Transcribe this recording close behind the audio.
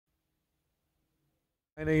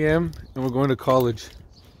9 a.m. and we're going to college.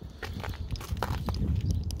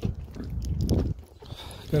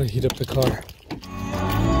 Gotta heat up the car.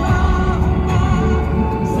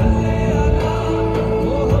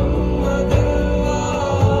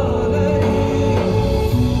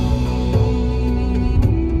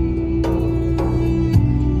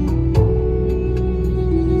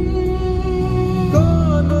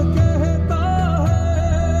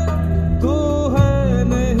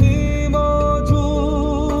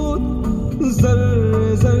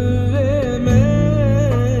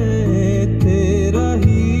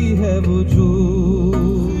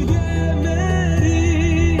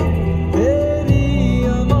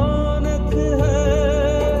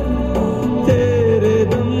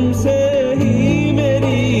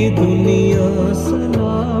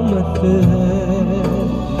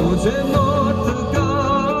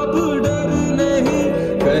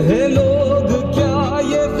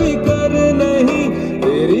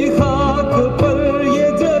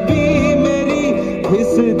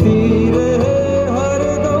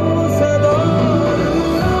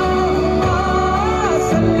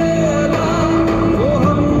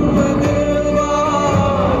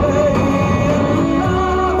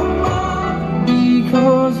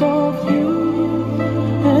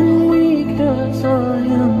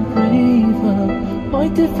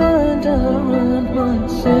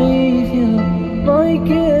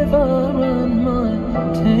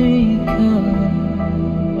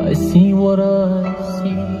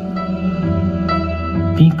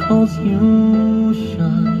 Because you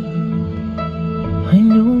shine, I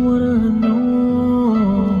know what I know.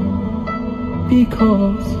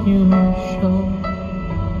 Because you show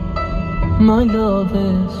my love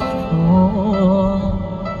is strong.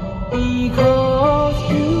 Because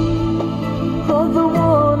you are the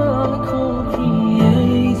one I call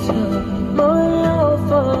creator, my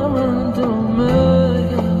alpha and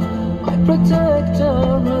omega, my protector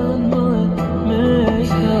and my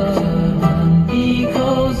maker.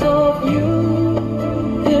 Because of you,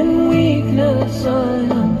 in weakness I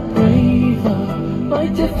am braver, my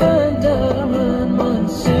defender and my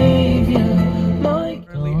savior, my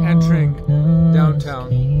currently entering downtown,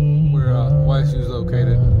 where YSU is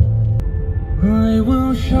located. I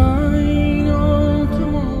will shine on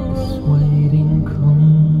tomorrow. Waiting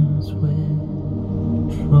comes with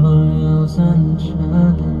trials and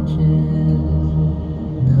challenges.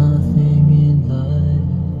 Nothing in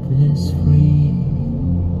life is free.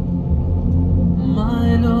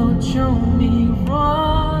 My Lord, show me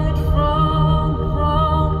right from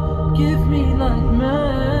wrong. Give me light,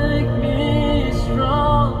 make me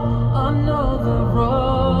strong. I know the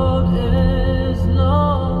road is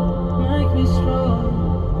long, make me strong.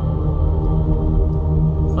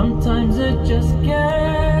 Sometimes it just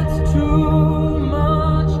gets too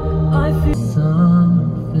much. I feel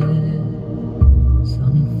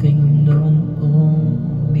something don't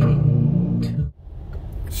own me to.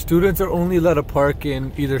 Students are only allowed to park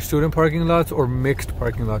in either student parking lots or mixed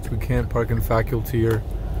parking lots. We can't park in faculty or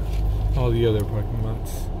all the other parking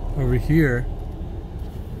lots. Over here,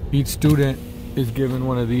 each student is given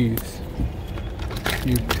one of these.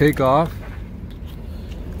 You take off,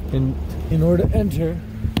 and in order to enter,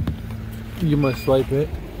 you must swipe it.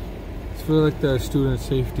 It's for like the student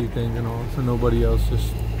safety thing and all, so nobody else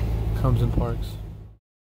just comes and parks.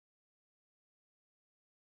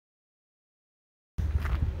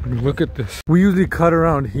 Look at this. We usually cut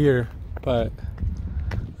around here, but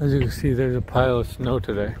as you can see, there's a pile of snow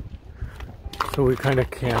today. So we kind of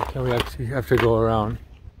camped, and we actually have to go around,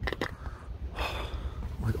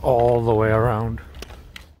 like all the way around.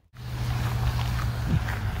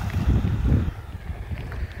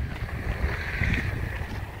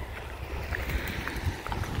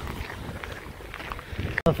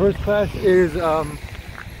 Our first class is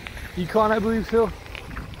econ, I believe so,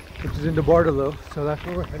 which is in Bartolo, so that's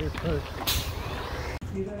where we're headed first.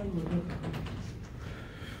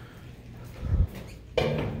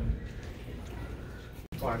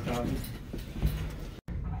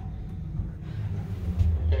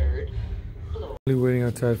 Waiting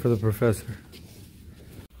outside for the professor.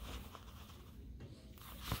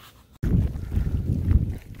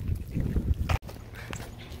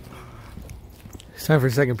 It's time for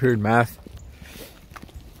second period math.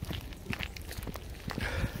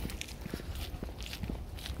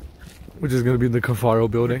 Which is going to be the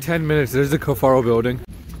Cafaro building. 10 minutes, there's the Cafaro building.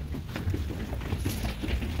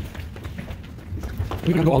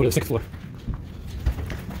 We're going to go all the way to the 6th floor.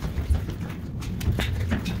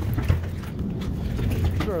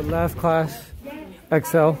 Our last class,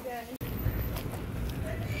 Excel.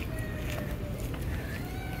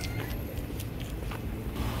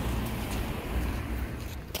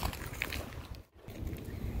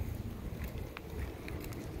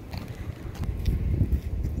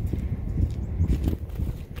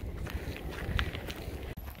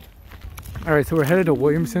 Alright, so we're headed to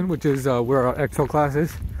Williamson, which is where our Excel class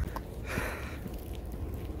is.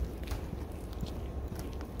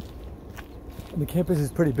 The campus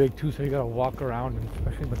is pretty big too, so you gotta walk around,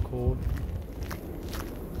 especially in the cold.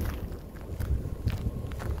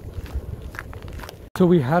 So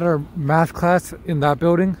we had our math class in that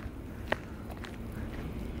building.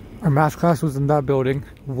 Our math class was in that building.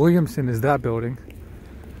 Williamson is that building.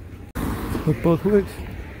 Look both ways.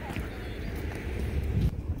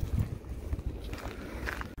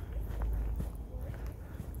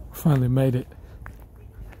 Finally made it.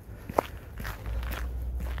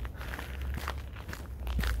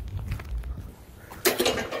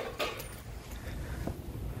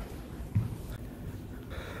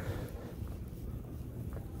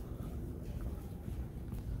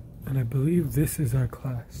 And I believe this is our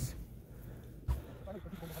class.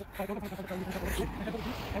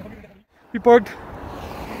 We parked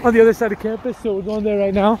on the other side of campus, so we're going there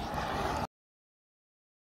right now.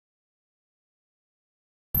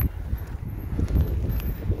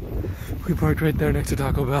 We parked right there next to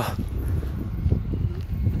Taco Bell.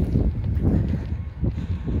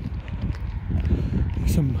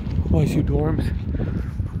 There's some YSU dorms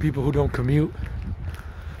for people who don't commute.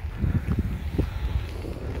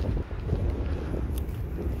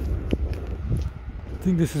 I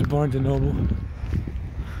think this is Barnes & Noble.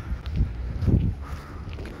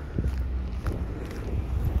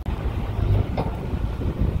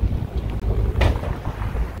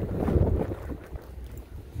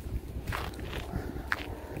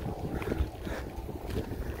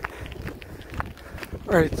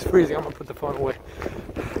 Alright, it's freezing. I'm gonna put the phone away.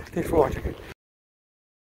 Thanks for watching.